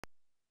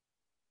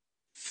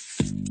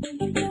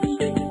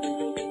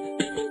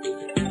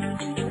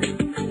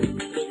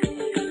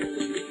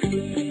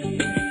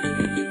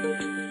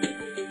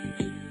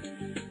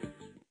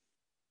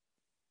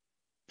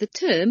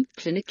term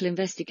Clinical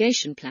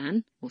Investigation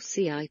Plan, or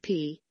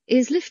CIP,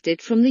 is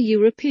lifted from the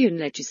European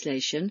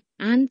legislation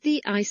and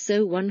the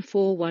ISO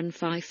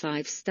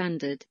 14155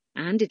 standard,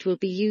 and it will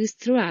be used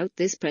throughout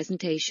this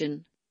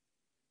presentation.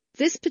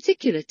 This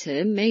particular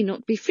term may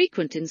not be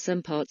frequent in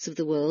some parts of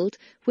the world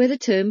where the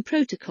term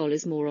protocol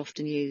is more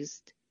often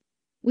used.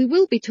 We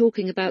will be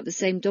talking about the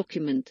same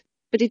document,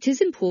 but it is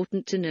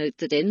important to note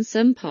that in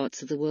some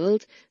parts of the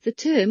world the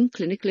term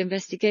Clinical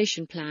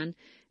Investigation Plan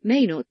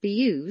may not be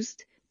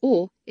used,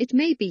 or it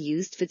may be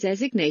used for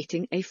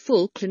designating a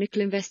full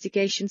clinical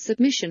investigation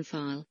submission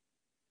file.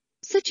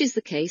 Such is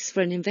the case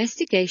for an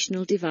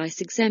Investigational Device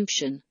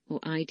Exemption, or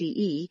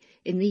IDE,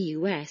 in the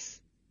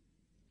US.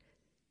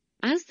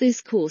 As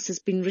this course has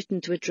been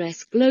written to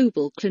address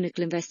global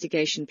clinical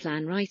investigation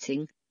plan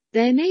writing,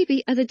 there may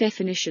be other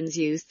definitions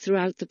used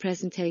throughout the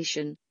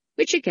presentation,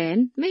 which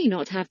again may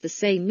not have the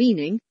same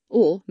meaning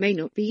or may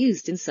not be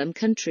used in some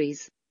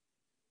countries.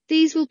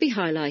 These will be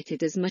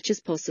highlighted as much as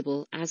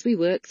possible as we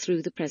work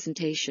through the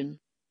presentation.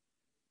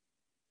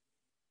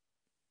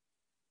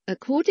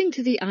 According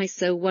to the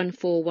ISO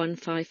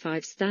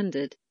 14155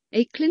 standard,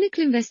 a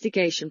clinical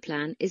investigation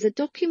plan is a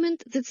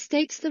document that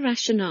states the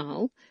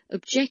rationale,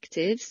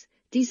 objectives,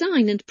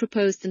 design and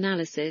proposed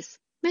analysis,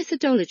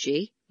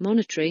 methodology,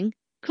 monitoring,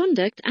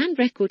 conduct and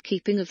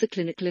record-keeping of the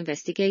clinical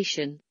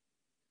investigation.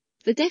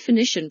 The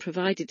definition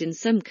provided in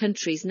some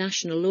countries'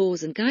 national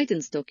laws and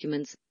guidance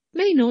documents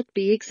may not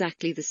be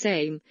exactly the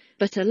same,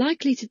 but are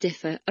likely to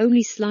differ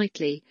only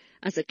slightly,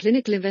 as a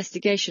clinical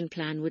investigation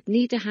plan would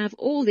need to have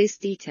all this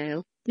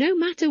detail, no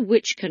matter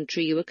which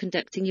country you are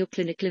conducting your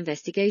clinical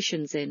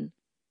investigations in.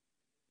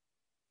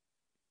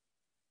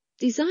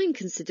 Design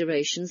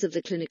considerations of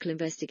the clinical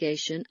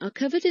investigation are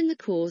covered in the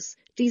course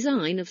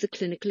Design of the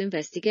Clinical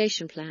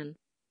Investigation Plan.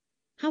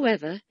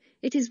 However,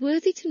 it is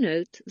worthy to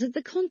note that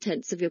the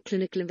contents of your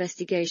clinical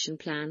investigation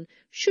plan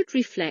should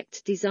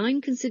reflect design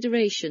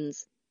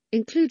considerations,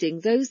 including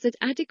those that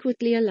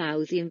adequately allow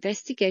the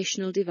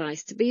investigational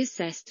device to be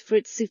assessed for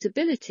its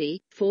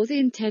suitability for the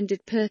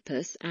intended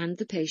purpose and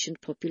the patient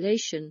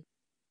population.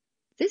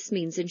 This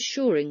means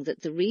ensuring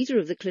that the reader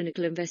of the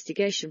clinical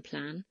investigation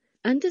plan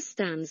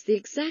understands the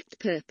exact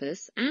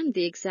purpose and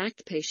the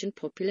exact patient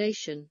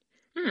population,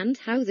 and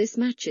how this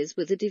matches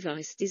with the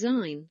device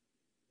design.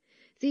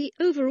 The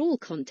overall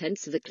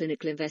contents of the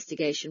clinical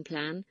investigation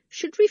plan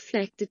should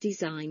reflect a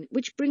design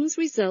which brings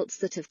results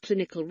that have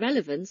clinical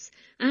relevance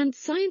and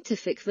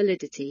scientific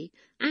validity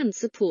and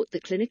support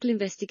the clinical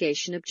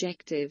investigation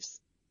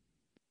objectives.